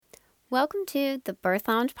Welcome to the Birth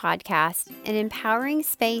Lounge Podcast, an empowering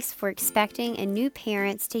space for expecting and new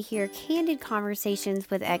parents to hear candid conversations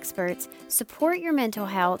with experts, support your mental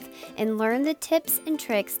health, and learn the tips and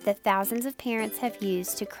tricks that thousands of parents have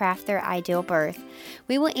used to craft their ideal birth.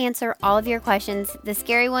 We will answer all of your questions, the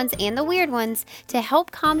scary ones and the weird ones, to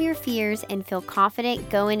help calm your fears and feel confident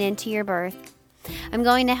going into your birth. I'm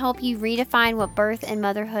going to help you redefine what birth and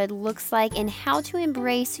motherhood looks like and how to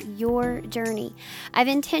embrace your journey. I've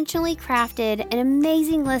intentionally crafted an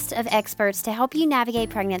amazing list of experts to help you navigate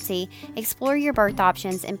pregnancy, explore your birth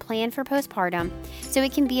options, and plan for postpartum so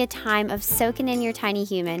it can be a time of soaking in your tiny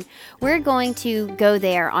human. We're going to go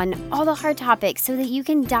there on all the hard topics so that you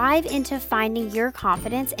can dive into finding your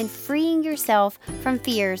confidence and freeing yourself from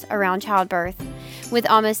fears around childbirth. With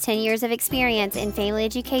almost 10 years of experience in family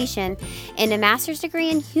education and a master's degree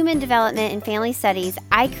in human development and family studies,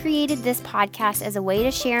 I created this podcast as a way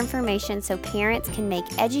to share information so parents can make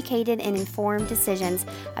educated and informed decisions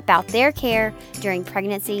about their care during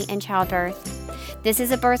pregnancy and childbirth. This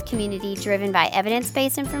is a birth community driven by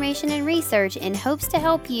evidence-based information and research in hopes to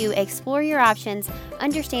help you explore your options,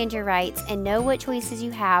 understand your rights, and know what choices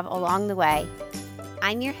you have along the way.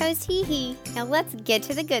 I'm your host, Hee Hee. Now let's get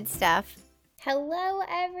to the good stuff. Hello,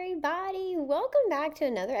 everybody. Welcome back to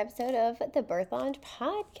another episode of the Birth Lounge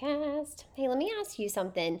Podcast. Hey, let me ask you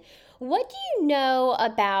something. What do you know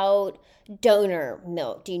about donor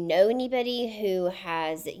milk? Do you know anybody who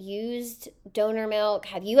has used donor milk?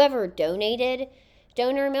 Have you ever donated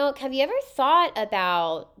donor milk? Have you ever thought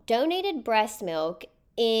about donated breast milk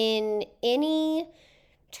in any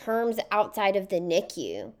terms outside of the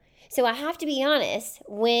NICU? So I have to be honest,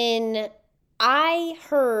 when I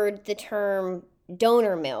heard the term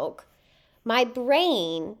donor milk, my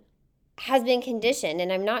brain has been conditioned,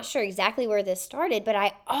 and I'm not sure exactly where this started, but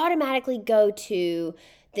I automatically go to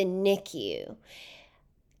the NICU.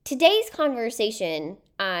 Today's conversation,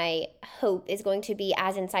 I hope, is going to be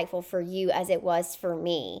as insightful for you as it was for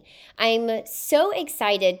me. I'm so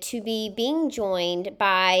excited to be being joined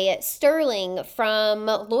by Sterling from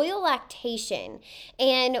Loyal Lactation,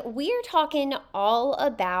 and we are talking all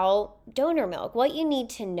about donor milk, what you need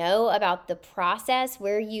to know about the process,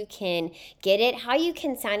 where you can get it, how you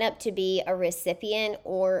can sign up to be a recipient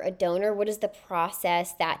or a donor, what is the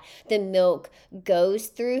process that the milk goes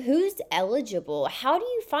through, who's eligible, how do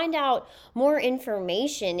you find out more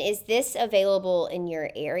information, is this available in your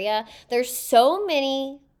area? There's so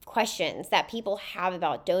many questions that people have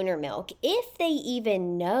about donor milk, if they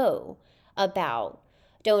even know about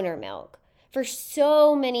donor milk. For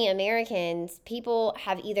so many Americans, people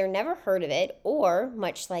have either never heard of it or,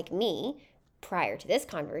 much like me, prior to this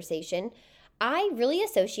conversation, I really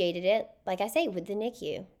associated it, like I say, with the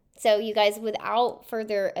NICU. So you guys, without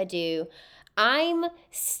further ado, I'm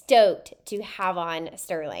stoked to have on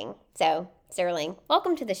Sterling. So Sterling,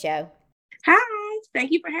 welcome to the show. Hi,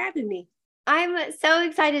 thank you for having me. I'm so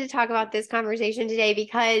excited to talk about this conversation today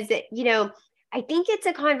because, I think it's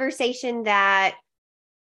a conversation that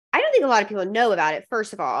I don't think a lot of people know about it,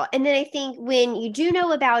 first of all. And then I think when you do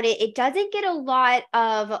know about it, it doesn't get a lot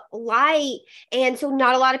of light. And so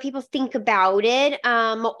not a lot of people think about it,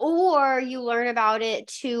 or you learn about it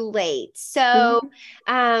too late. So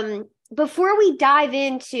before we dive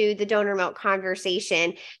into the donor milk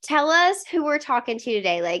conversation, tell us who we're talking to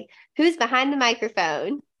today. Like, who's behind the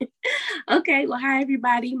microphone? Okay, well, hi,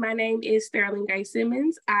 everybody. My name is Sterling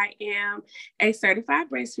Grey-Simmons. I am a certified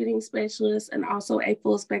breastfeeding specialist and also a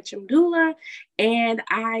full spectrum doula. And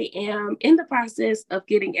I am in the process of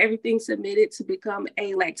getting everything submitted to become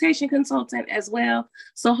a lactation consultant as well.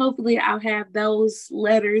 So hopefully I'll have those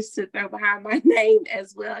letters to throw behind my name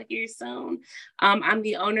as well here soon. I'm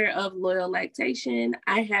the owner of Loyal Lactation.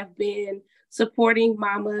 I have been supporting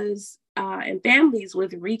mamas and families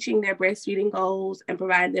with reaching their breastfeeding goals and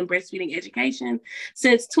providing them breastfeeding education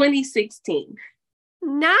since 2016.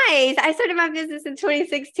 Nice. I started my business in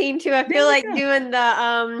 2016 too. I feel like doing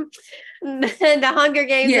the Hunger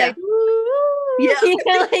Games. Yeah. Like,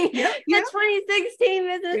 the 2016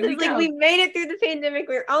 business is like, go. we made it through the pandemic.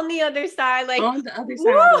 We're on the other side. Like, on the other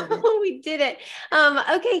side of it. We did it.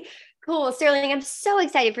 Okay. Cool. Sterling, I'm so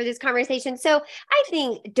excited for this conversation. So I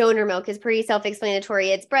think donor milk is pretty self-explanatory.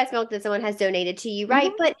 It's breast milk that someone has donated to you,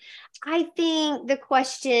 right? But I think the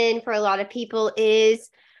question for a lot of people is,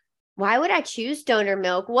 why would I choose donor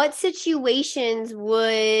milk? What situations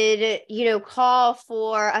would, call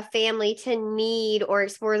for a family to need or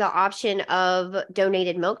explore the option of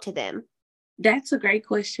donated milk to them? That's a great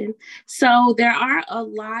question. So there are a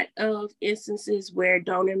lot of instances where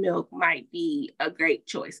donor milk might be a great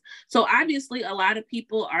choice. So obviously a lot of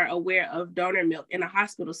people are aware of donor milk in a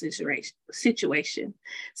hospital situation.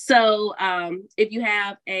 So if you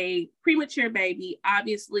have a premature baby,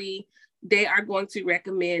 obviously they are going to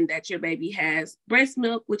recommend that your baby has breast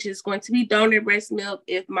milk, which is going to be donor breast milk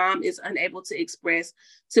if mom is unable to express,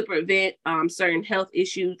 to prevent certain health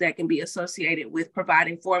issues that can be associated with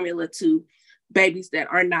providing formula to babies that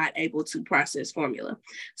are not able to process formula.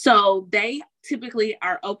 So they typically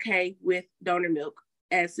are okay with donor milk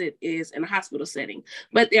as it is in a hospital setting.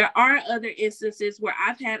 But there are other instances where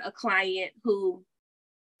I've had a client whose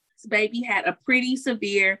baby had a pretty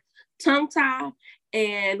severe tongue tie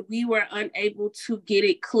and we were unable to get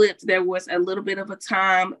it clipped. There was a little bit of a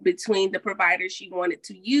time between the provider she wanted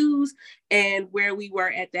to use and where we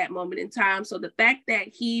were at that moment in time. So the fact that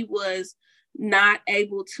he was not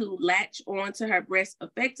able to latch onto her breast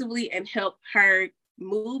effectively and help her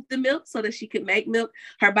move the milk so that she could make milk.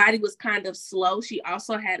 Her body was kind of slow. She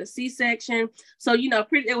also had a C-section. So,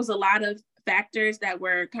 there was a lot of factors that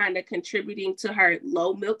were kind of contributing to her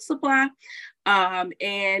low milk supply.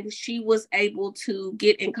 And she was able to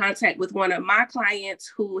get in contact with one of my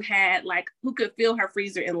clients who could fill her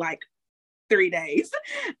freezer in 3 days.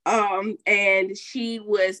 And she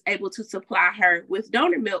was able to supply her with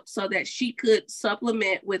donor milk so that she could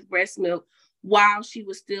supplement with breast milk while she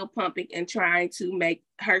was still pumping and trying to make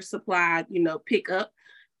her supply, pick up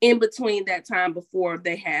in between that time before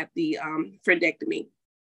they had the frendectomy.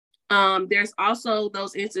 There's also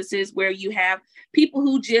those instances where you have people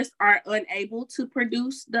who just are unable to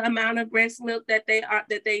produce the amount of breast milk that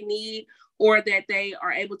they need, or that they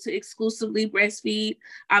are able to exclusively breastfeed.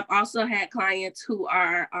 I've also had clients who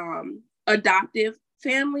are adoptive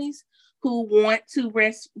families who want to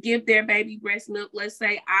give their baby breast milk. Let's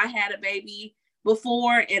say I had a baby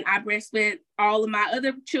before and I breastfed all of my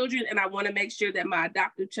other children, and I want to make sure that my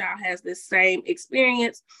adoptive child has the same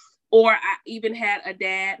experience. Or I even had a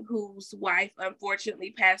dad whose wife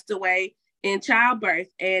unfortunately passed away in childbirth,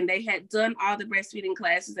 and they had done all the breastfeeding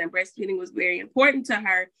classes, and breastfeeding was very important to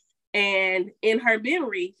her. And in her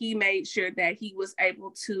memory, he made sure that he was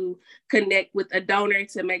able to connect with a donor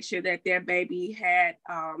to make sure that their baby had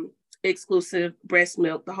exclusive breast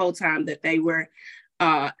milk the whole time that they were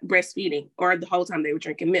breastfeeding, or the whole time they were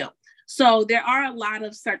drinking milk. So there are a lot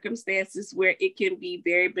of circumstances where it can be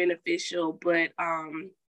very beneficial, but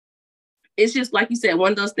it's just, like you said,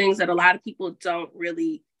 one of those things that a lot of people don't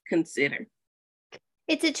really consider.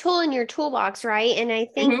 It's a tool in your toolbox, right? And I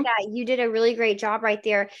think that you did a really great job right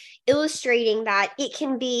there illustrating that it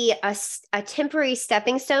can be a temporary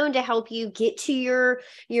stepping stone to help you get to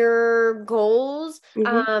your goals,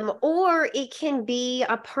 or it can be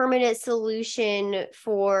a permanent solution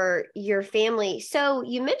for your family. So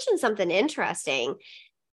you mentioned something interesting.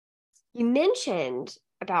 You mentioned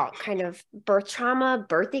about kind of birth trauma,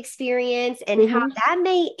 birth experience, and how that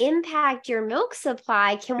may impact your milk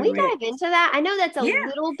supply. Can we dive into that? I know that's a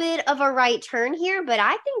little bit of a right turn here, but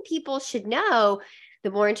I think people should know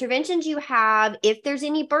the more interventions you have, if there's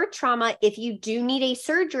any birth trauma, if you do need a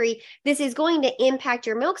surgery, this is going to impact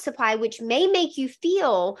your milk supply, which may make you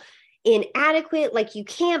feel inadequate, like you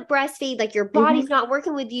can't breastfeed, like your body's not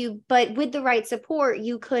working with you. But with the right support,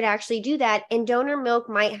 you could actually do that. And donor milk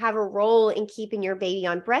might have a role in keeping your baby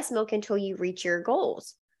on breast milk until you reach your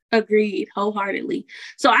goals. Agreed, wholeheartedly.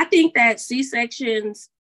 So I think that C-sections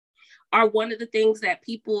are one of the things that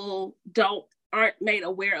people aren't made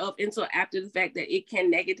aware of until after the fact, that it can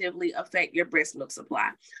negatively affect your breast milk supply.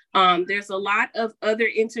 There's a lot of other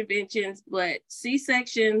interventions, but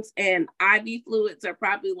C-sections and IV fluids are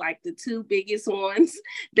probably like the two biggest ones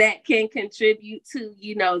that can contribute to,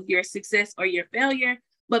 your success or your failure.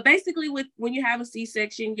 But basically when you have a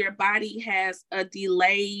C-section, your body has a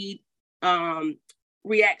delayed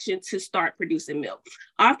reaction to start producing milk.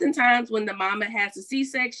 Oftentimes when the mama has a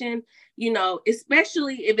C-section,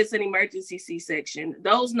 especially if it's an emergency C-section,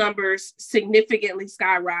 those numbers significantly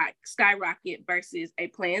skyrocket versus a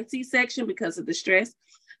planned C-section because of the stress.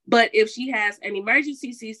 But if she has an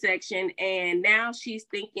emergency C-section and now she's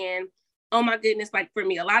thinking, oh my goodness, like for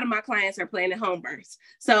me, a lot of my clients are planning home births.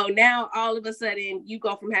 So now all of a sudden you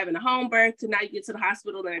go from having a home birth to now you get to the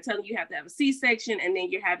hospital and they're telling you have to have a C-section, and then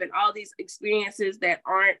you're having all these experiences that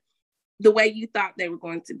aren't the way you thought they were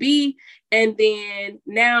going to be. And then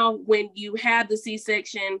now when you have the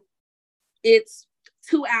C-section, it's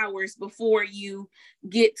 2 hours before you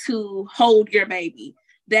get to hold your baby.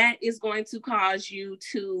 That is going to cause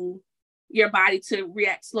your body to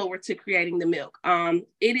react slower to creating the milk.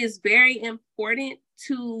 It is very important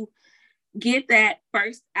to get that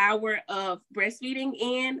first hour of breastfeeding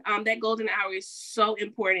in. That golden hour is so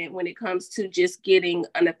important when it comes to just getting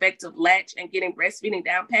an effective latch and getting breastfeeding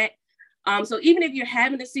down pat. So even if you're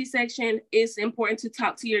having a C-section, it's important to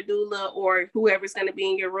talk to your doula or whoever's going to be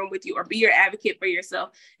in your room with you, or be your advocate for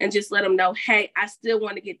yourself, and just let them know, hey, I still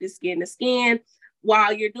want to get this skin to skin.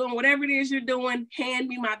 While you're doing whatever it is you're doing, hand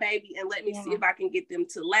me my baby and let me see if I can get them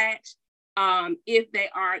to latch. If there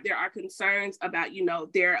are concerns about,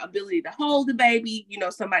 their ability to hold the baby,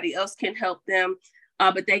 somebody else can help them.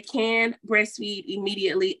 But they can breastfeed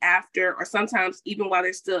immediately after, or sometimes even while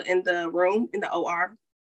they're still in the room, in the OR.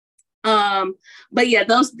 But yeah,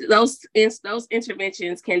 those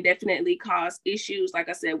interventions can definitely cause issues, like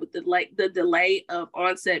I said, with the delay of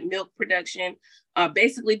onset milk production,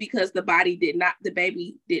 basically because the baby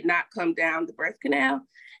did not come down the birth canal.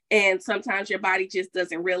 And sometimes your body just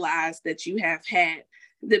doesn't realize that you have had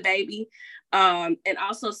the baby. And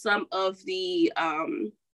also some of the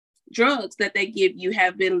drugs that they give you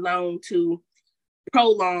have been known to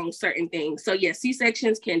prolong certain things. So yeah,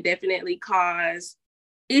 C-sections can definitely cause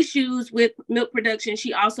issues with milk production.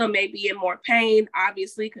 She also may be in more pain,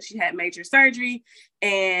 obviously, because she had major surgery,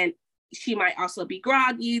 and she might also be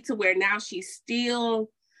groggy to where now she still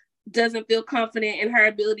doesn't feel confident in her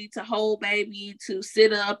ability to hold baby, to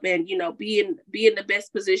sit up and, be in the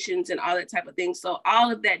best positions and all that type of thing. So all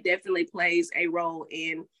of that definitely plays a role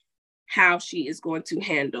in how she is going to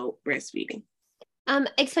handle breastfeeding.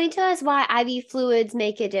 Explain to us why IV fluids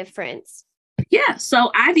make a difference. Yeah,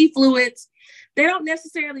 so IV fluids, they don't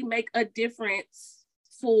necessarily make a difference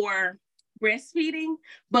for breastfeeding,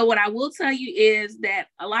 but what I will tell you is that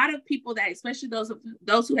a lot of people that, especially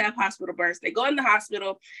those who have hospital births, they go in the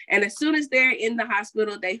hospital, and as soon as they're in the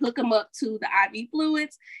hospital, they hook them up to the IV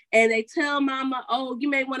fluids, and they tell mama, oh, you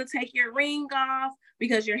may want to take your ring off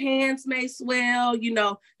because your hands may swell,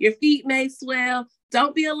 your feet may swell.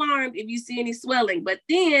 Don't be alarmed if you see any swelling. But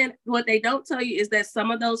then what they don't tell you is that some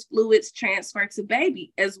of those fluids transfer to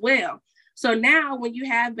baby as well. So now when you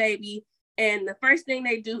have baby, and the first thing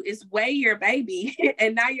they do is weigh your baby,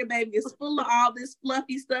 and now your baby is full of all this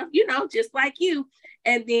fluffy stuff, just like you.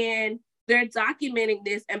 And then they're documenting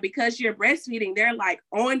this. And because you're breastfeeding, they're like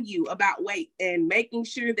on you about weight and making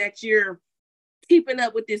sure that you're keeping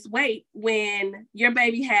up with this weight when your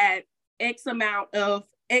baby had X amount of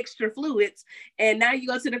extra fluids. And now you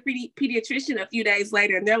go to the pediatrician a few days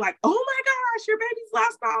later, and they're like, oh my gosh, your baby's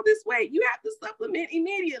lost all this weight. You have to supplement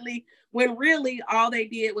immediately, when really all they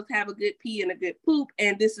did was have a good pee and a good poop.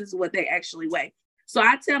 And this is what they actually weigh. So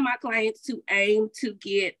I tell my clients to aim to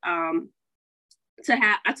get, I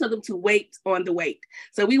tell them to wait on the weight.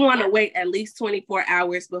 So we want to wait at least 24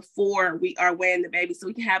 hours before we are weighing the baby, so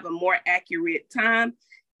we can have a more accurate time.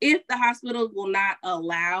 If the hospital will not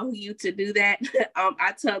allow you to do that,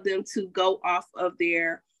 I tell them to go off of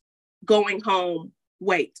their going home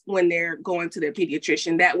weight when they're going to their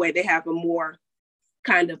pediatrician. That way they have a more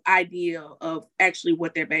kind of idea of actually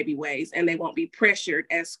what their baby weighs, and they won't be pressured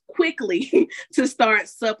as quickly to start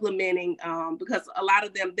supplementing, because a lot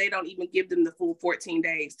of them, they don't even give them the full 14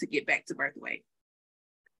 days to get back to birth weight.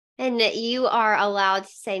 And you are allowed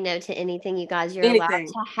to say no to anything, you guys. You're allowed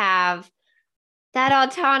to have that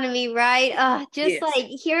autonomy, right? Yes. Like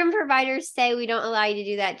hearing providers say we don't allow you to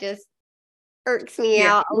do that just irks me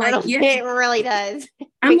out a little bit. It really does.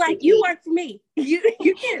 I'm like, you work for me. You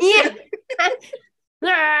can't.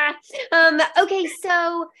 Okay,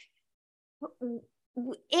 so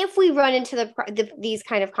if we run into these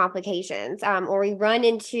kind of complications, or we run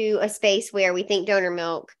into a space where we think donor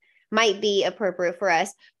milk might be appropriate for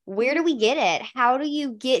us, where do we get it? How do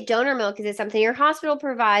you get donor milk? Is it something your hospital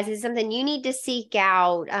provides? Is it something you need to seek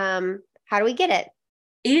out? How do we get it?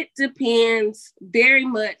 It depends very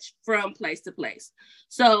much from place to place.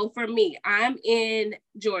 So for me, I'm in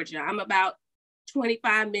Georgia. I'm about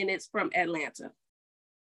 25 minutes from Atlanta.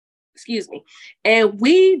 Excuse me. And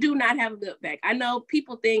we do not have a milk bank. I know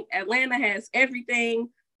people think Atlanta has everything,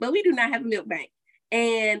 but we do not have a milk bank.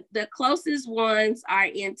 And the closest ones are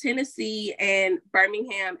in Tennessee and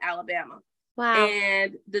Birmingham, Alabama. Wow.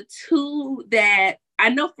 And the two that I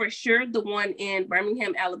know for sure, the one in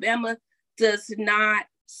Birmingham, Alabama, does not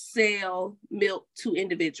sell milk to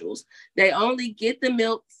individuals. They only get the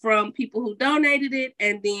milk from people who donated it,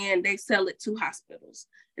 and then they sell it to hospitals.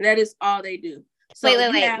 And that is all they do. So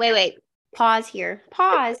wait. Pause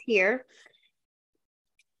here.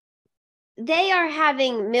 They are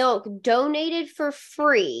having milk donated for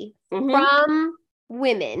free from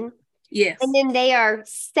women. Yes. And then they are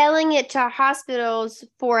selling it to hospitals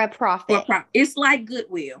for a profit. It's like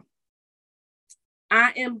Goodwill.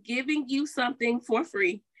 I am giving you something for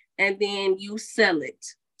free, and then you sell it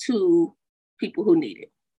to people who need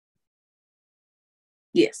it.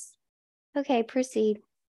 Yes. Okay, proceed.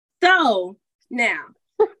 So now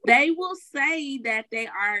they will say that they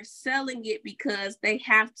are selling it because they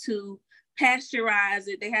have to pasteurize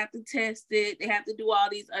it, they have to test it, they have to do all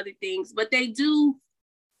these other things, but they do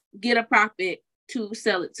get a profit to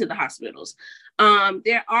sell it to the hospitals.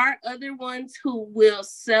 There are other ones who will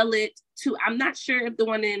sell it to, I'm not sure if the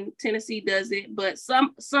one in Tennessee does it, but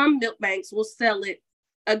some milk banks will sell it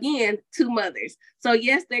again to mothers. So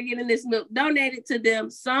yes, they're getting this milk donated to them.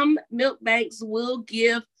 Some milk banks will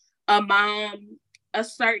give a mom a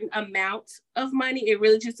certain amount of money. It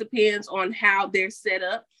really just depends on how they're set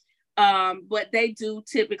up. But they do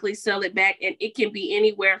typically sell it back, and it can be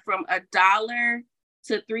anywhere from $1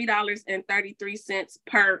 to $3.33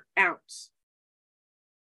 per ounce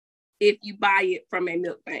if you buy it from a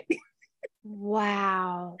milk bank.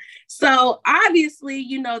 Wow. So obviously,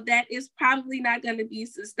 you know, that is probably not going to be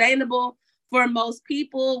sustainable for most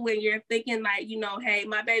people when you're thinking like, you know, hey,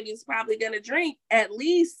 my baby is probably going to drink at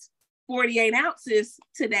least 48 ounces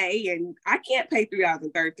today, and I can't pay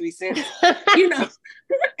 $3.33, you know,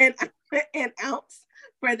 an ounce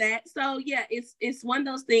for that. So yeah, it's one of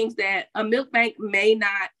those things that a milk bank may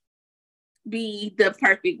not be the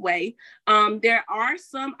perfect way. There are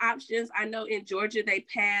some options. I know in Georgia, they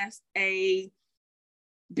passed a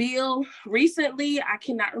bill recently. I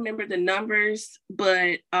cannot remember the numbers,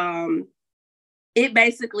 but it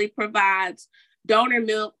basically provides donor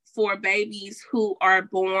milk for babies who are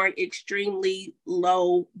born extremely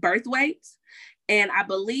low birth weights. And I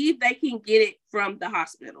believe they can get it from the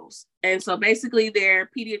hospitals. And so basically their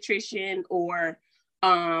pediatrician or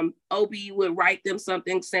OB would write them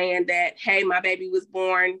something saying that, hey, my baby was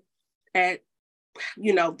born at,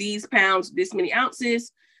 you know, these pounds, this many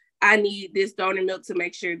ounces. I need this donor milk to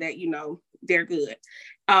make sure that, you know, they're good.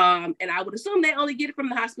 And I would assume they only get it from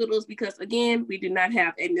the hospitals because, again, we do not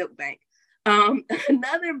have a milk bank.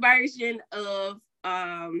 Another version of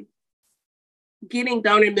getting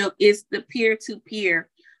donor milk is the peer-to-peer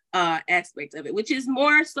aspect of it, which is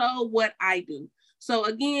more so what I do. So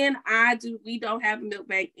again, we don't have a milk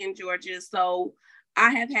bank in Georgia. So I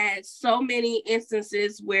have had so many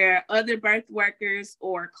instances where other birth workers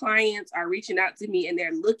or clients are reaching out to me and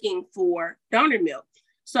they're looking for donor milk.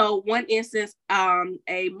 So one instance,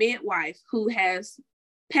 a midwife who has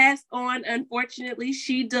passed on, unfortunately,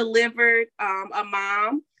 she delivered a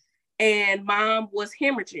mom, and mom was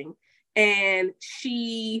hemorrhaging, and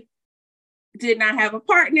she did not have a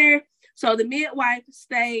partner. So the midwife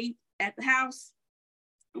stayed at the house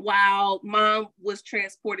while mom was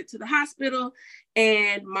transported to the hospital,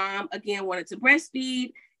 and mom again wanted to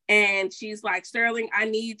breastfeed. And she's like, Sterling, I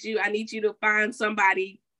need you to find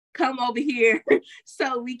somebody, come over here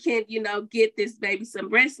so we can, you know, get this baby some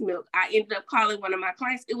breast milk. I ended up calling one of my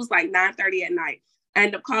clients. It was like 9:30 at night. I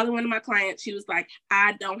ended up calling one of my clients. She was like,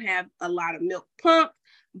 I don't have a lot of milk pumped,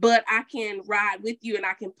 but I can ride with you and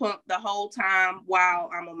I can pump the whole time while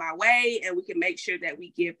I'm on my way, and we can make sure that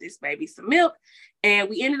we give this baby some milk. And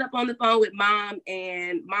we ended up on the phone with mom,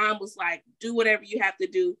 and mom was like, do whatever you have to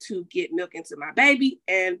do to get milk into my baby.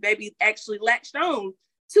 And baby actually latched on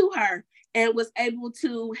to her and was able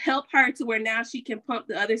to help her to where now she can pump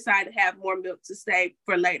the other side to have more milk to save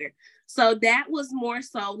for later. So that was more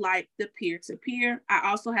so like the peer-to-peer. I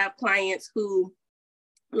also have clients who,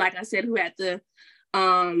 like I said, who had the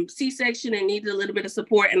C-section and needed a little bit of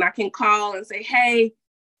support, and I can call and say, hey,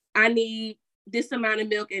 I need this amount of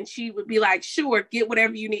milk, and she would be like, sure, get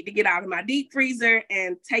whatever you need to get out of my deep freezer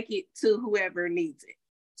and take it to whoever needs it.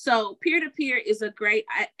 So peer-to-peer is a great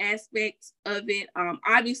aspect of it.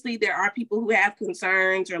 Obviously, there are people who have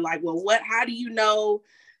concerns or like, well, how do you know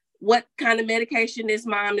what kind of medication this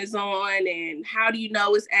mom is on, and how do you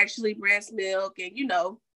know it's actually breast milk, and, you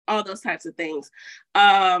know, all those types of things.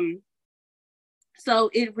 So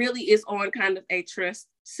it really is on kind of a trust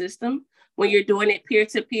system. When you're doing it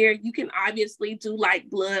peer-to-peer, you can obviously do like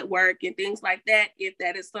blood work and things like that if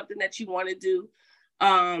that is something that you want to do.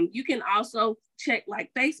 You can also check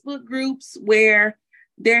like Facebook groups where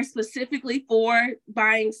they're specifically for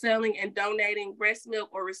buying, selling, and donating breast milk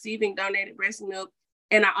or receiving donated breast milk.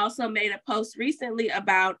 And I also made a post recently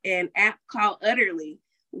about an app called Utterly,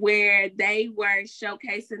 where they were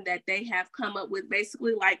showcasing that they have come up with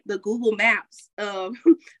basically like the Google Maps of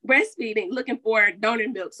breastfeeding, looking for donor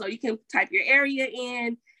milk. So you can type your area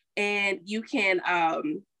in and you can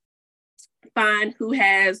find who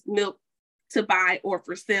has milk to buy or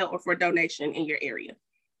for sale or for donation in your area.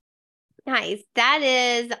 Nice. That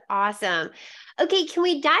is awesome. Okay, can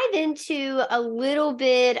we dive into a little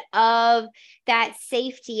bit of that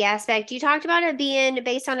safety aspect? You talked about it being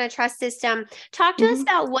based on a trust system. Talk to us Mhm.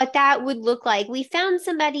 about what that would look like. We found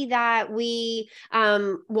somebody that we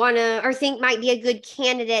want to or think might be a good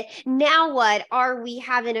candidate. Now what? Are we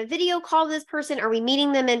having a video call with this person? Are we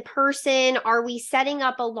meeting them in person? Are we setting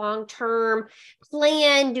up a long-term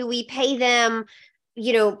plan? Do we pay them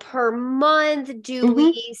per month? Do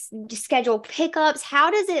we Mhm. schedule pickups? How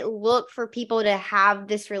does it look for people to have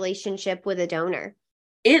this relationship with a donor?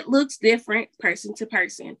 It looks different person to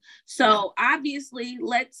person. Yeah. So obviously,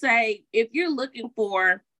 let's say if you're looking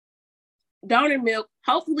for donor milk,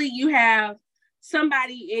 hopefully you have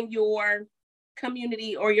somebody in your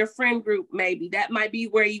community or your friend group, maybe that might be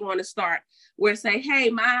where you want to start, where say, hey,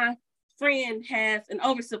 my friend has an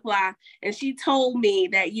oversupply and she told me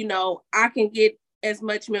that, I can get as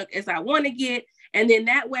much milk as I want to get. And then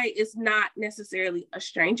that way it's not necessarily a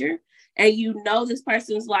stranger. And this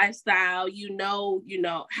person's lifestyle,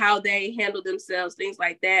 how they handle themselves, things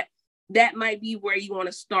like that. That might be where you want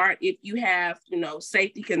to start if you have,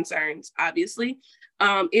 safety concerns, obviously.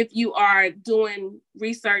 If you are doing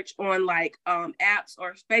research on like apps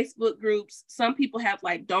or Facebook groups, some people have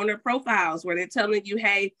like donor profiles where they're telling you,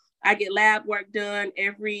 hey, I get lab work done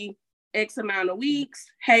every X amount of weeks.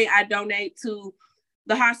 Hey, I donate to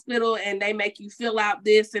the hospital and they make you fill out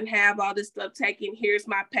this and have all this stuff taken. Here's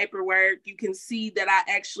my paperwork. You can see that I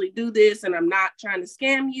actually do this and I'm not trying to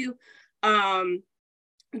scam you.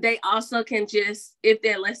 They also can just, if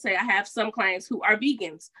they're, let's say I have some clients who are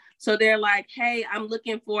vegans. So they're like, hey, I'm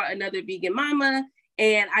looking for another vegan mama.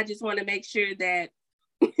 And I just want to make sure that,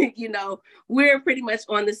 we're pretty much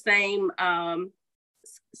on the same kind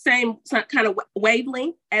of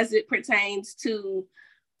wavelength as it pertains to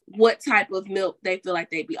what type of milk they feel like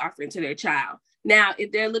they'd be offering to their child. Now,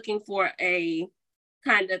 if they're looking for a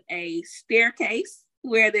kind of a staircase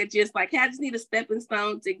where they're just like, hey, I just need a stepping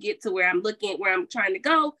stone to get to where I'm trying to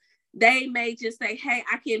go, they may just say, hey,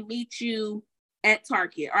 I can meet you at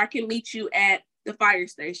Target, or I can meet you at the fire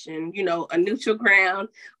station, a neutral ground.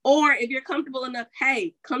 Or if you're comfortable enough,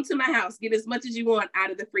 hey, come to my house, get as much as you want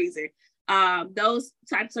out of the freezer. Those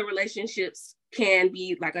types of relationships can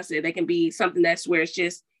be, like I said, they can be something that's where it's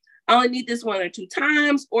just, I only need this 1 or 2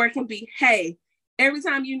 times, or it can be, hey, every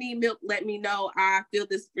time you need milk, let me know. I fill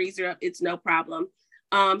this freezer up. It's no problem.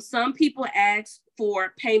 Some people ask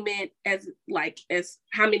for payment as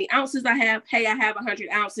how many ounces I have. Hey, I have 100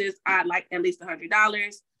 ounces. I'd like at least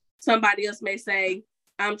 $100. Somebody else may say,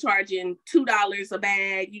 I'm charging $2 a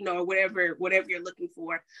bag, or whatever you're looking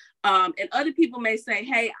for. And other people may say,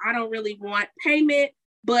 hey, I don't really want payment,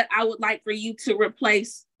 but I would like for you to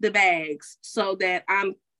replace the bags so that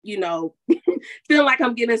I'm, feel like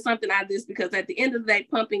I'm getting something out of this, because at the end of the day,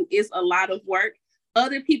 pumping is a lot of work.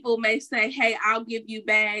 Other people may say, hey, I'll give you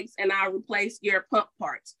bags and I'll replace your pump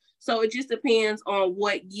parts. So it just depends on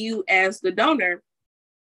what you as the donor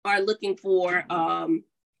are looking for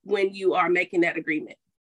when you are making that agreement.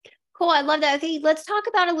 Cool. I love that. Okay, let's talk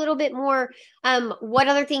about a little bit more what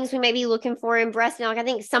other things we may be looking for in breast milk. I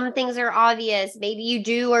think some things are obvious. Maybe you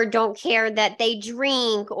do or don't care that they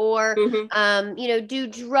drink or, do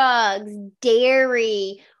drugs,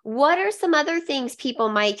 dairy. What are some other things people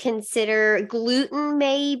might consider? Gluten,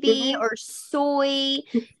 maybe, or soy,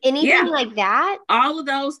 anything like that? All of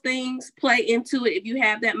those things play into it if you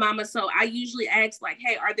have that mama. So I usually ask like,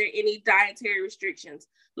 hey, are there any dietary restrictions?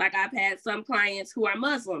 Like I've had some clients who are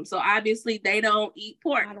Muslim, so obviously they don't eat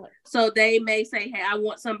pork. So they may say, hey, I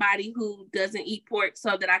want somebody who doesn't eat pork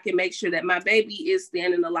so that I can make sure that my baby is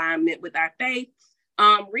staying in alignment with our faith.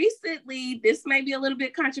 Recently, this may be a little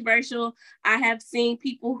bit controversial. I have seen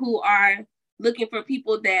people who are looking for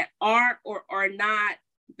people that are or are not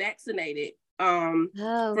vaccinated from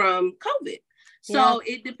COVID. So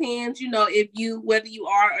it depends, whether you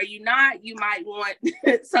are or you not, you might want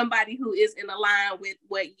somebody who is in line with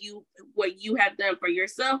what you have done for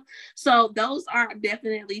yourself. So those are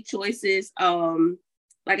definitely choices.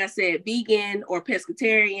 Like I said, vegan or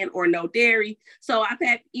pescatarian or no dairy. So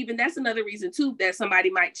that's another reason too, that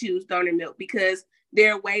somebody might choose donor milk, because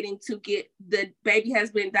they're waiting to get, the baby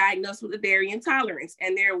has been diagnosed with a dairy intolerance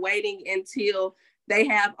and they're waiting until they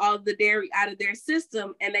have all the dairy out of their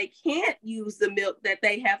system and they can't use the milk that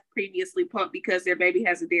they have previously pumped because their baby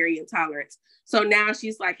has a dairy intolerance. So now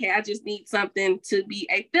she's like, hey, I just need something to be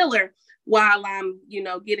a filler while I'm,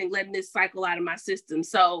 letting this cycle out of my system.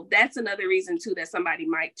 So that's another reason too, that somebody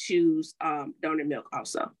might choose donor milk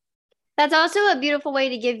also. That's also a beautiful way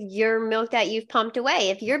to give your milk that you've pumped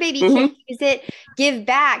away. If your baby can't use it, give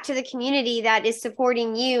back to the community that is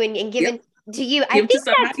supporting you and giving to you. I think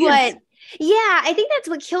that's what Yeah, I think that's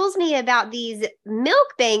what kills me about these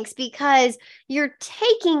milk banks, because you're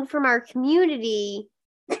taking from our community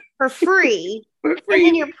for free, For and then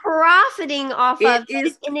free. you're profiting off It of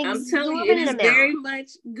is, an I'm telling you, it exorbitant is amount. very much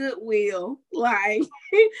goodwill. Like,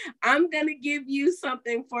 I'm going to give you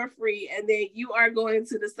something for free, and then you are going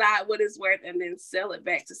to decide what it's worth and then sell it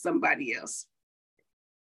back to somebody else.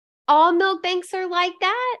 All milk banks are like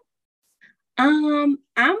that? I'm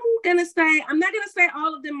gonna say, I'm not gonna say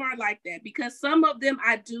all of them are like that, because some of them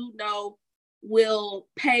I do know will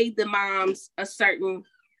pay the moms a certain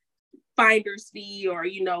finder's fee, or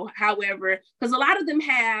however, because a lot of them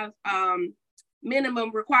have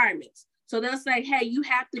minimum requirements. So they'll say, hey, you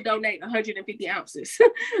have to donate 150 ounces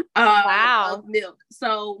of Wow. milk.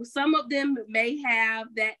 So some of them may have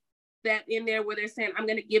that in there where they're saying, I'm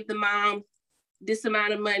going to give the mom this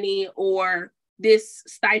amount of money or this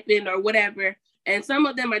stipend or whatever. And some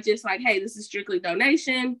of them are just like, hey, this is strictly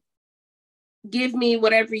donation. Give me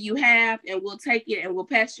whatever you have and we'll take it and we'll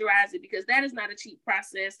pasteurize it, because that is not a cheap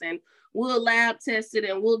process. And we'll lab test it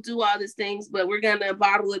and we'll do all these things, but we're going to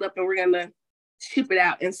bottle it up and we're going to ship it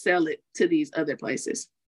out and sell it to these other places.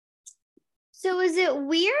 So is it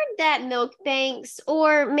weird that milk banks,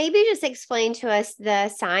 or maybe just explain to us the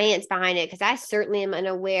science behind it, because I certainly am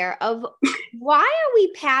unaware of, why are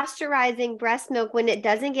we pasteurizing breast milk when it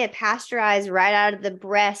doesn't get pasteurized right out of the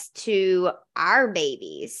breast to our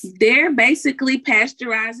babies? They're basically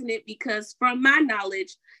pasteurizing it because, from my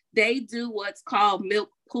knowledge, they do what's called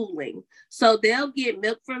milk pooling. So they'll get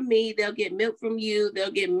milk from me, they'll get milk from you,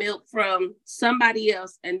 they'll get milk from somebody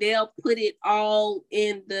else, and they'll put it all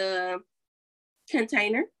in the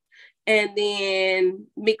container and then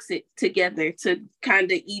mix it together to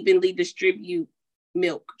kind of evenly distribute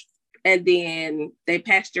milk. And then they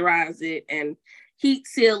pasteurize it and heat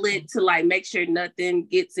seal it to like make sure nothing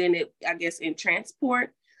gets in it, I guess, in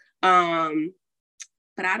transport.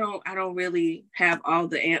 But I don't really have all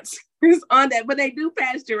the answers on that, but they do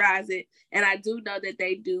pasteurize it. And I do know that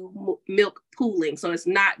they do milk pooling. So it's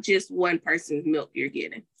not just one person's milk you're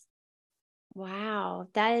getting. Wow,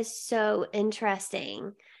 that is so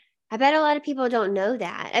interesting. I bet a lot of people don't know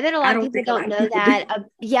that. I bet a lot I of don't people think a lot don't of know people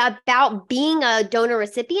do. that, about being a donor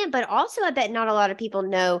recipient, but also I bet not a lot of people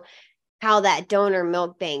know how that donor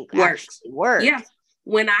milk bank Works. actually works. Yeah.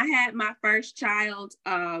 When I had my first child,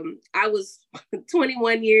 I was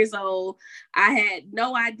 21 years old. I had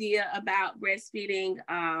no idea about breastfeeding.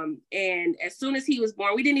 And as soon as he was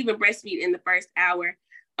born, we didn't even breastfeed in the first hour,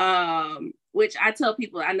 which I tell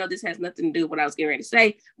people, I know this has nothing to do with what I was getting ready to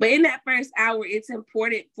say, but in that first hour, it's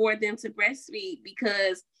important for them to breastfeed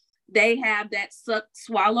because they have that suck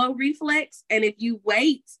swallow reflex. And if you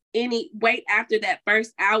wait after that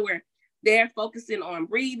first hour, they're focusing on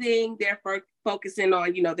breathing. They're focusing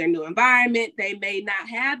on, their new environment. They may not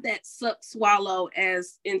have that suck swallow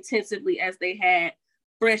as intensively as they had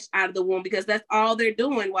fresh out of the womb, because that's all they're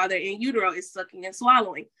doing while they're in utero is sucking and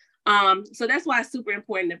swallowing. So that's why it's super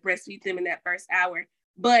important to breastfeed them in that first hour.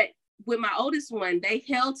 But with my oldest one, they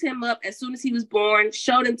held him up as soon as he was born,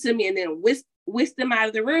 showed him to me, and then whisked him out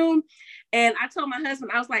of the room. And I told my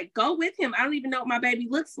husband, I was like, go with him. I don't even know what my baby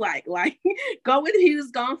looks like. Like, go with him. He was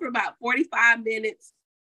gone for about 45 minutes.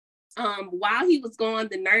 While he was gone,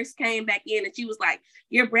 the nurse came back in and she was like,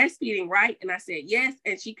 you're breastfeeding, right? And I said, yes.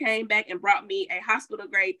 And she came back and brought me a hospital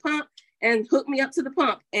grade pump and hooked me up to the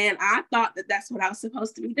pump. And I thought that that's what I was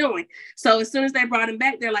supposed to be doing. So as soon as they brought him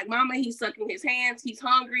back, they're like, Mama, he's sucking his hands. He's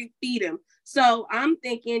hungry. Feed him. So I'm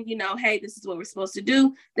thinking, hey, this is what we're supposed to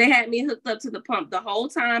do. They had me hooked up to the pump the whole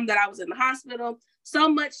time that I was in the hospital. So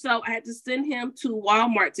much so I had to send him to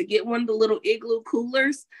Walmart to get one of the little igloo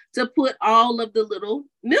coolers to put all of the little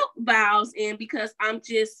milk vials in, because I'm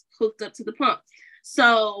just hooked up to the pump.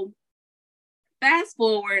 So fast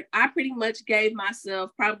forward, I pretty much gave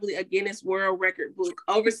myself probably a Guinness World Record book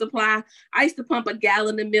oversupply. I used to pump a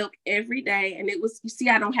gallon of milk every day. And it was, you see,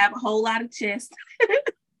 I don't have a whole lot of chest.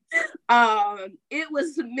 It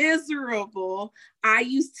was miserable. I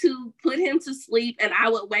used to put him to sleep and I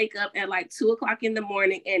would wake up at like 2:00 in the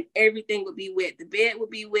morning and everything would be wet. The bed would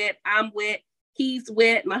be wet. I'm wet. He's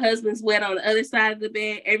wet. My husband's wet on the other side of the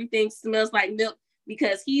bed. Everything smells like milk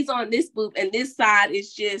because he's on this boob and this side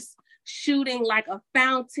is just shooting like a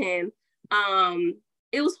fountain.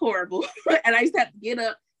 It was horrible. And I used to have to get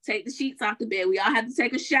up, take the sheets off the bed. We all had to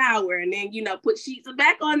take a shower and then, put sheets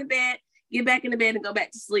back on the bed, get back in the bed and go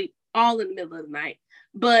back to sleep, all in the middle of the night.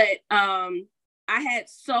 But I had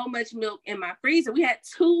so much milk in my freezer. We had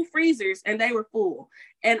 2 freezers and they were full.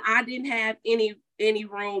 And I didn't have any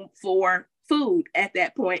room for food at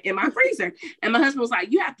that point in my freezer. And my husband was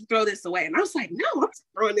like, you have to throw this away. And I was like, no, I'm not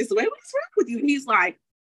throwing this away. What's wrong with you? And he's like,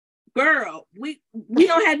 girl, we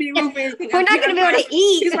don't have any room for anything We're else. not going to be able to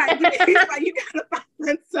eat. He's like, you gotta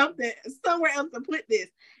find somewhere else to put this.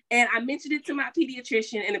 And I mentioned it to my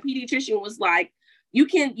pediatrician, and the pediatrician was like, you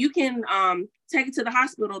can take it to the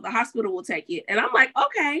hospital. The hospital will take it. And I'm like,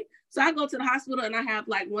 okay. So I go to the hospital and I have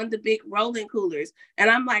like one of the big rolling coolers. And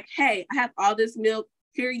I'm like, hey, I have all this milk.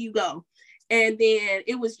 Here you go. And then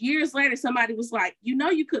it was years later, somebody was like,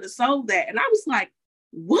 you could have sold that. And I was like,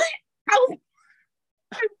 what?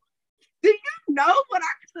 Do you know what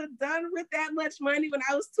I could have done with that much money when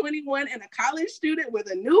I was 21 and a college student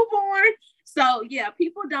with a newborn? So yeah,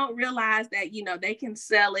 people don't realize that, they can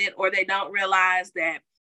sell it, or they don't realize that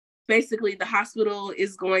basically the hospital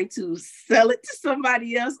is going to sell it to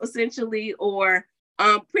somebody else essentially, or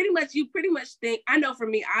you pretty much think, I know for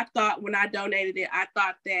me, I thought when I donated it, I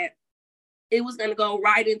thought that it was going to go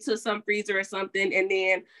right into some freezer or something, and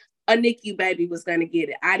then a NICU baby was going to get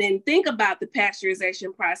it. I didn't think about the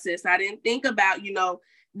pasteurization process. I didn't think about,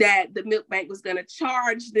 that the milk bank was going to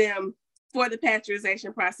charge them for the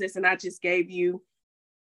pasteurization process, and I just gave you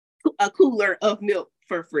a cooler of milk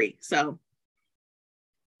for free. So,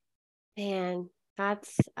 man,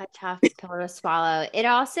 that's a tough pill to swallow. It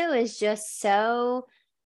also is just so,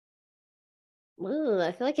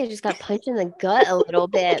 I feel like I just got punched in the gut a little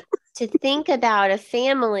bit to think about a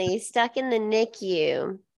family stuck in the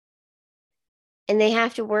NICU. And they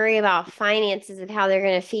have to worry about finances of how they're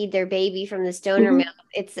going to feed their baby from this donor milk.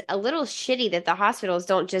 It's a little shitty that the hospitals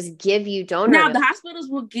don't just give you donor milk. Now, the hospitals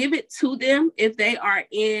will give it to them if they are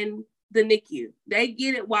in the NICU. They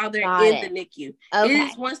get it while they're in the NICU. Okay. It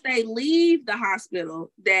is once they leave the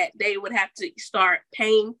hospital that they would have to start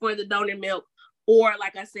paying for the donor milk. Or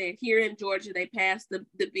like I said, here in Georgia, they passed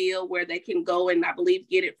the bill where they can go and I believe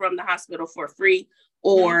get it from the hospital for free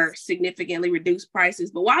or significantly reduced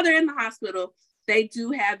prices. But while they're in the hospital, they do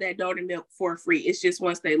have that donor milk for free. It's just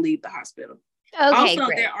once they leave the hospital. Okay, also,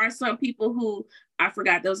 great. There are some people who, I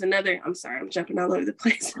forgot, there was another, I'm sorry, I'm jumping all over the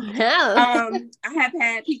place. No. I have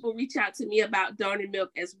had people reach out to me about donor milk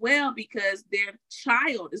as well, because their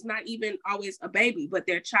child is not even always a baby, but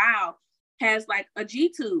their child has like a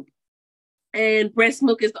G-tube, and breast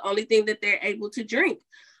milk is the only thing that they're able to drink.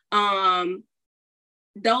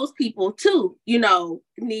 Those people too,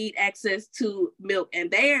 need access to milk,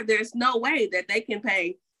 and there's no way that they can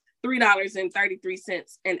pay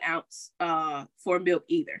 $3.33 an ounce for milk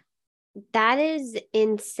either. That is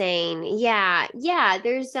insane. Yeah.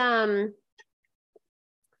 There's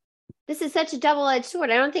this is such a double-edged sword.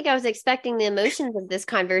 I don't think I was expecting the emotions of this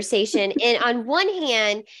conversation. And on one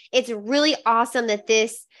hand, it's really awesome that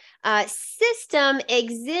this system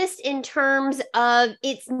exists in terms of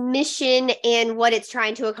its mission and what it's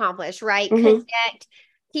trying to accomplish, right? Connect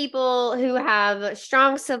people who have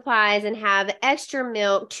strong supplies and have extra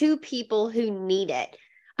milk to people who need it.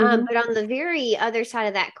 But on the very other side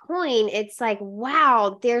of that coin, it's like,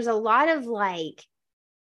 wow, there's a lot of like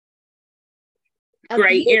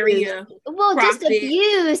gray area. Well, profit. Just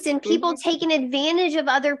abuse and people taking advantage of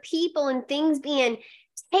other people and things being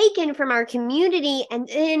taken from our community and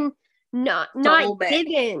then not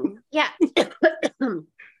given. Yeah.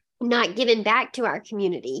 Not given back to our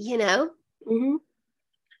community,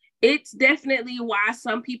 It's definitely why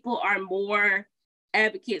some people are more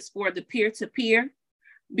advocates for the peer-to-peer,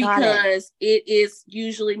 because it is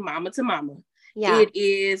usually mama to mama. Yeah. It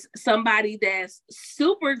is somebody that's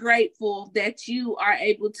super grateful that you are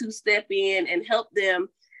able to step in and help them.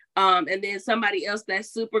 And then somebody else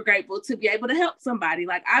that's super grateful to be able to help somebody.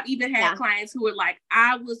 Like I've even had clients who are like,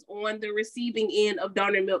 I was on the receiving end of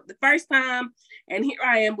donor milk the first time, and here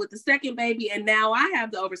I am with the second baby, and now I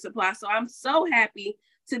have the oversupply. So I'm so happy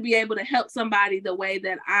to be able to help somebody the way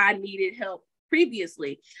that I needed help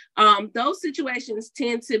previously. Those situations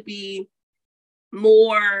tend to be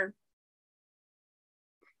more,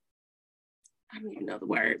 I don't even know the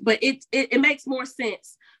word, but it makes more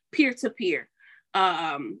sense peer-to-peer.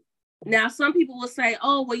 Now, some people will say,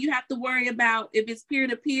 oh, well, you have to worry about if it's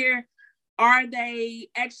peer-to-peer, are they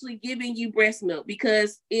actually giving you breast milk?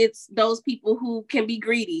 Because it's those people who can be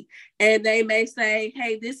greedy, and they may say,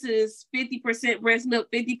 hey, this is 50% breast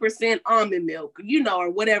milk, 50% almond milk, or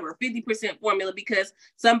whatever, 50% formula, because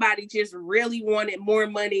somebody just really wanted more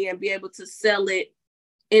money and be able to sell it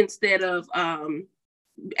instead of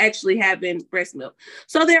actually having breast milk.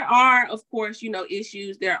 So there are, of course,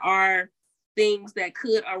 issues. There are things that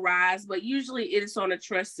could arise, but usually it is on a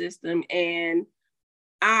trust system, and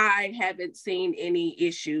I haven't seen any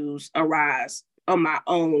issues arise on my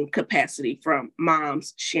own capacity from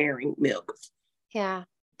moms sharing milk. Yeah,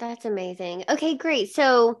 that's amazing. Okay, great.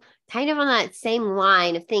 So kind of on that same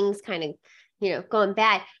line of things kind of, going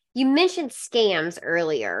bad. You mentioned scams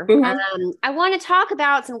earlier. Mm-hmm. I want to talk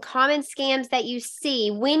about some common scams that you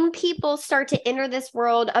see when people start to enter this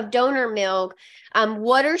world of donor milk.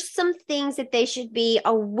 What are some things that they should be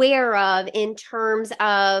aware of in terms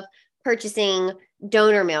of purchasing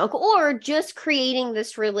donor milk or just creating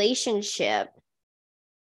this relationship?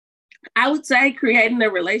 I would say creating a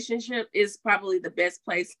relationship is probably the best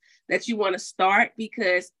place that you want to start,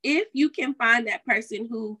 because if you can find that person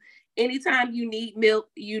who, anytime you need milk,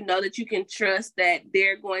 that you can trust that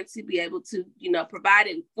they're going to be able to, provide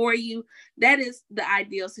it for you, that is the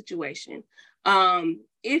ideal situation.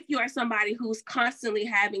 If you are somebody who's constantly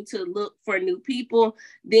having to look for new people,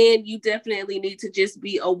 then you definitely need to just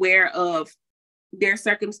be aware of their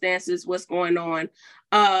circumstances, what's going on.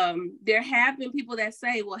 There have been people that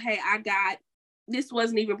say, well, hey, this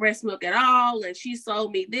wasn't even breast milk at all, and she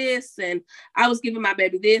sold me this, and I was giving my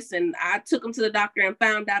baby this, and I took him to the doctor and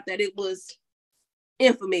found out that it was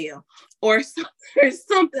Enfamil or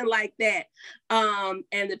something like that.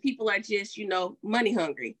 And the people are just, money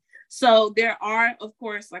hungry. So there are, of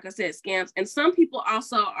course, like I said, scams. And some people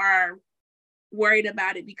also are worried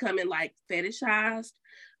about it becoming like fetishized.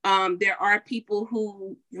 There are people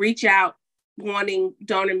who reach out wanting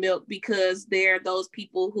donor milk because they're those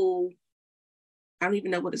people who, I don't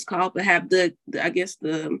even know what it's called, but have they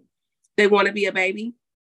want to be a baby.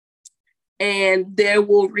 And they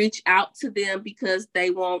will reach out to them because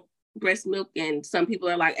they want breast milk. And some people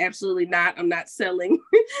are like, absolutely not. I'm not selling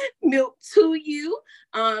milk to you.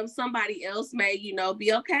 Somebody else may,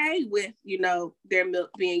 be okay with, their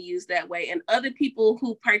milk being used that way. And other people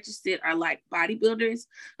who purchased it are like bodybuilders.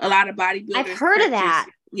 A lot of bodybuilders. I've heard of that.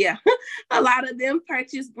 Yeah. A lot of them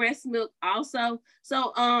purchase breast milk also.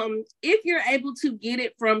 So if you're able to get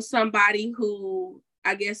it from somebody who,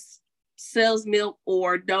 I guess, sells milk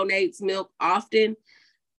or donates milk often,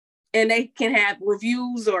 and they can have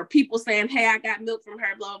reviews or people saying, hey, I got milk from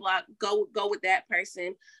her, blah, blah, go with that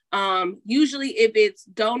person. Usually if it's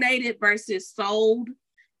donated versus sold,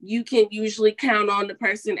 you can usually count on the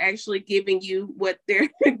person actually giving you what they're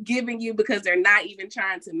giving you, because they're not even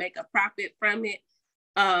trying to make a profit from it.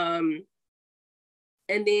 And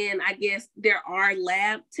then I guess there are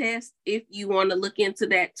lab tests if you want to look into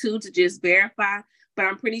that too, to just verify, but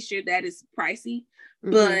I'm pretty sure that is pricey.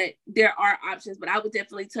 Mm-hmm. But there are options. But I would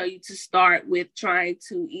definitely tell you to start with trying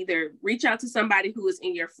to either reach out to somebody who is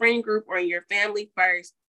in your friend group or in your family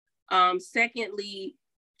first. Secondly,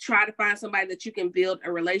 try to find somebody that you can build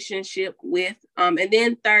a relationship with. And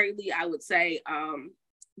then thirdly, I would say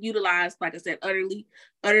utilize, like I said, Utterly.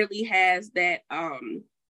 Utterly has that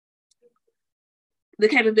the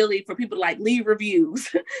capability for people to like leave reviews.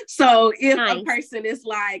 So if a person is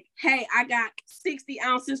like, hey, I got 60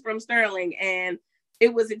 ounces from Sterling and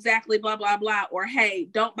it was exactly blah, blah, blah, or hey,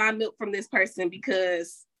 don't buy milk from this person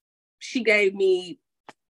because she gave me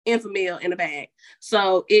Enfamil in a bag.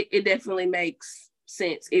 So it definitely makes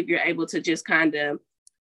sense if you're able to just kind of,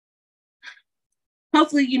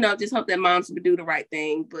 hopefully, just hope that moms would do the right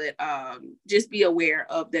thing, but just be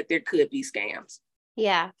aware of that there could be scams.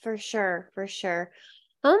 Yeah, for sure. For sure.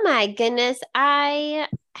 Oh my goodness. I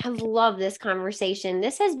have loved this conversation.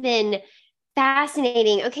 This has been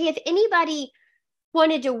fascinating. Okay, if anybody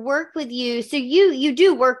wanted to work with you, so you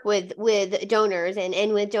do work with donors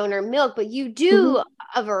and with donor milk, but you do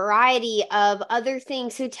a variety of other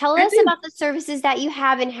things. So tell us about the services that you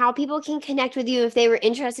have and how people can connect with you if they were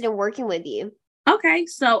interested in working with you. Okay,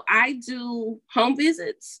 so I do home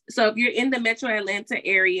visits. So if you're in the Metro Atlanta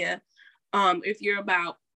area, if you're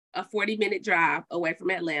about a 40-minute drive away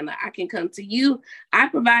from Atlanta, I can come to you. I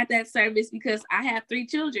provide that service because I have 3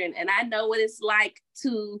 children and I know what it's like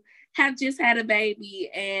to have just had a baby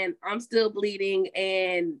and I'm still bleeding,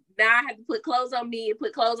 and now I have to put clothes on me and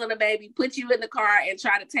put clothes on the baby, put you in the car and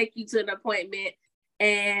try to take you to an appointment,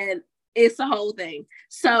 and it's a whole thing.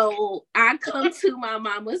 So I come to my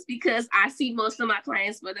mamas because I see most of my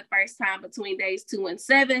clients for the first time between days 2 and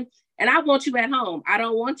 7. And I want you at home. I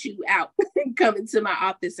don't want you out coming to my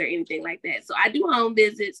office or anything like that. So I do home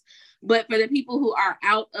visits. But for the people who are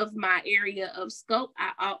out of my area of scope,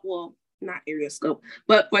 not area scope,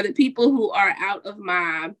 but for the people who are out of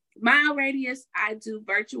my mile radius, I do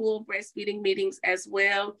virtual breastfeeding meetings as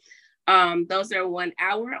well. Those are 1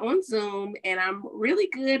 hour on Zoom, and I'm really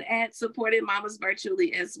good at supporting mamas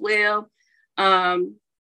virtually as well.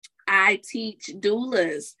 I teach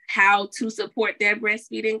doulas how to support their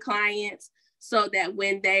breastfeeding clients so that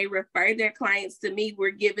when they refer their clients to me,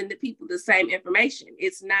 we're giving the people the same information.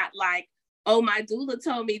 It's not like, oh, my doula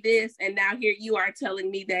told me this, and now here you are telling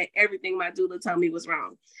me that everything my doula told me was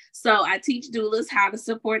wrong. So I teach doulas how to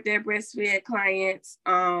support their breastfed clients.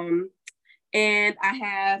 And I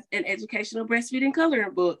have an educational breastfeeding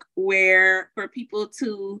coloring book for people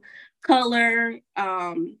to color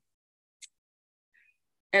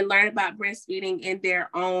and learn about breastfeeding in their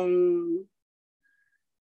own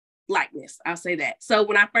likeness. I'll say that. So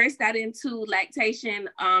when I first got into lactation,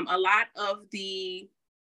 a lot of the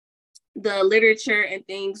literature and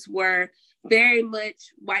things were very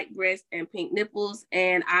much white breast and pink nipples.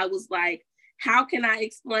 And I was like, how can I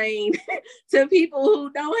explain to people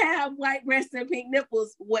who don't have white breasts and pink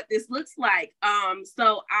nipples what this looks like?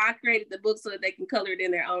 So I created the book so that they can color it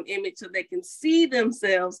in their own image, so they can see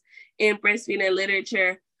themselves in breastfeeding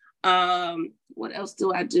literature. What else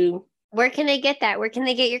do I do? Where can they get that? Where can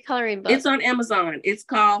they get your coloring book? It's on Amazon. It's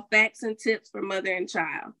called Facts and Tips for Mother and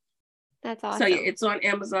Child. That's awesome. So yeah, it's on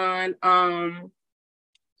Amazon.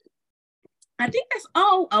 I think that's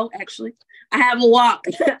actually, I have a walk.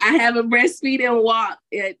 I have a breastfeeding walk.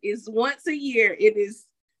 It is once a year.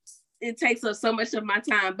 It takes up so much of my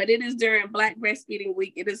time, but it is during Black Breastfeeding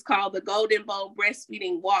Week. It is called the Golden Bowl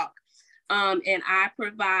Breastfeeding Walk. And I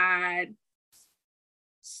provide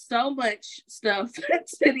so much stuff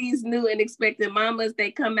to these new and expectant mamas.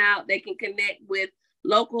 They come out, they can connect with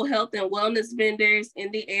local health and wellness vendors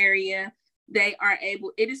in the area. They are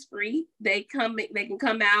able, it is free. They can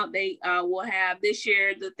come out. They will have, this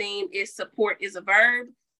year, the theme is support is a verb.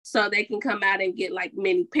 So they can come out and get like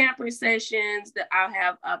mini pamper sessions. That I'll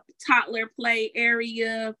have a toddler play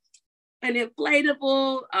area, an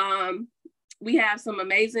inflatable. We have some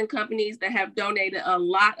amazing companies that have donated a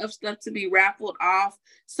lot of stuff to be raffled off.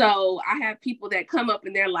 So I have people that come up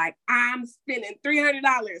and they're like, I'm spending $300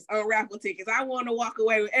 on raffle tickets. I want to walk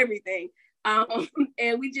away with everything.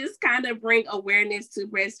 And we just kind of bring awareness to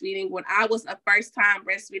breastfeeding. When I was a first-time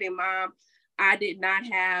breastfeeding mom, I did not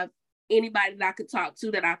have anybody that I could talk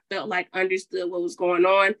to that I felt like understood what was going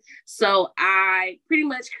on. So I pretty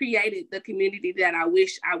much created the community that I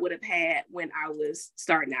wish I would have had when I was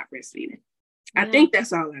starting out breastfeeding. Yeah. I think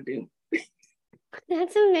that's all I do.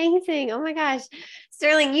 That's amazing. Oh my gosh.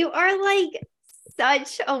 Sterling, you are like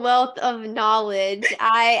such a wealth of knowledge.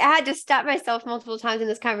 I had to stop myself multiple times in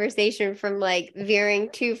this conversation from like veering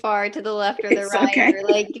too far to the left or the right, okay, or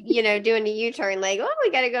like, doing a U-turn, like, oh,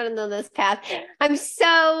 we got to go down this path. I'm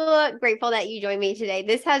so grateful that you joined me today.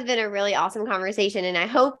 This has been a really awesome conversation, and I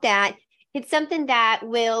hope that it's something that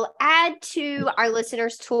will add to our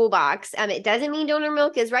listeners' toolbox. It doesn't mean donor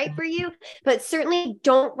milk is right for you, but certainly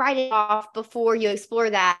don't write it off before you explore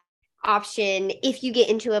that option if you get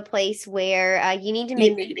into a place where you need to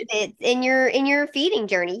make it in your feeding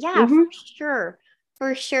journey. Yeah,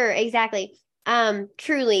 for sure. Exactly.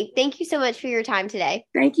 Truly, thank you so much for your time today.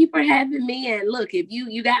 Thank you for having me. And look, if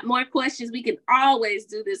you got more questions, we can always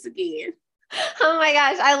do this again. Oh my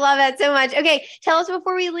gosh, I love that so much. Okay, tell us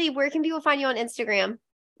before we leave, where can people find you on Instagram?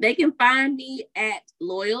 They can find me at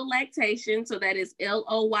Loyal Lactation. So that is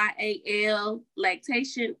LOYAL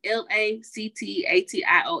Lactation,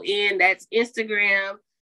 LACTATION. That's Instagram,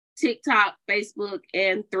 TikTok, Facebook,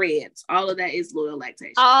 and Threads. All of that is Loyal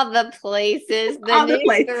Lactation. All the places. All the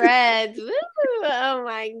places. Threads. Woo! Oh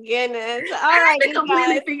my goodness. All I right, haven't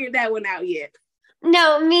completely figured that one out yet.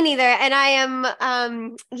 No, me neither. And I am,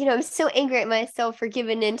 I'm so angry at myself for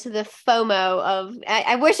giving into the FOMO of,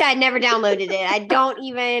 I wish I had never downloaded it. I don't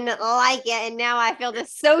even like it. And now I feel the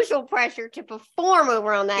social pressure to perform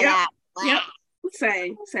over on that app. Yep.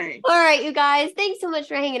 Same. All right, you guys, thanks so much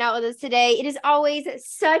for hanging out with us today. It is always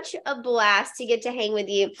such a blast to get to hang with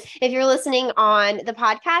you. If you're listening on the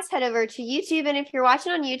podcast, head over to YouTube. And if you're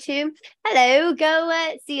watching on YouTube, hello,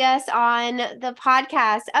 go see us on the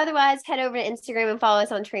podcast. Otherwise, head over to Instagram and follow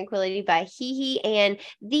us on Tranquility by Hee and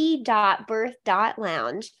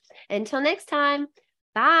the.birth.lounge. Until next time,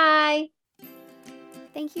 bye.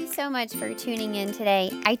 Thank you so much for tuning in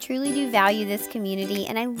today. I truly do value this community,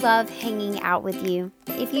 and I love hanging out with you.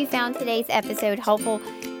 If you found today's episode helpful,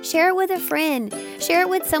 share it with a friend. Share it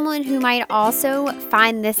with someone who might also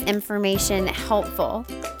find this information helpful.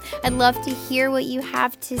 I'd love to hear what you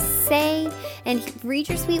have to say and read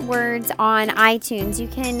your sweet words on iTunes. You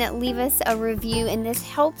can leave us a review, and this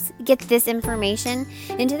helps get this information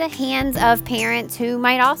into the hands of parents who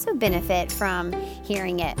might also benefit from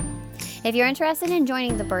hearing it. If you're interested in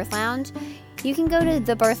joining the Birth Lounge, you can go to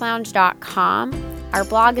thebirthlounge.com. Our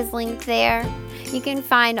blog is linked there. You can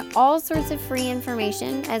find all sorts of free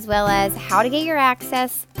information, as well as how to get your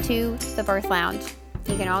access to the Birth Lounge.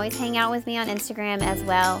 You can always hang out with me on Instagram as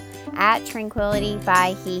well, at Tranquility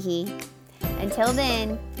by Hee. Until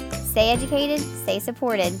then, stay educated, stay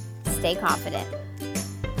supported, stay confident.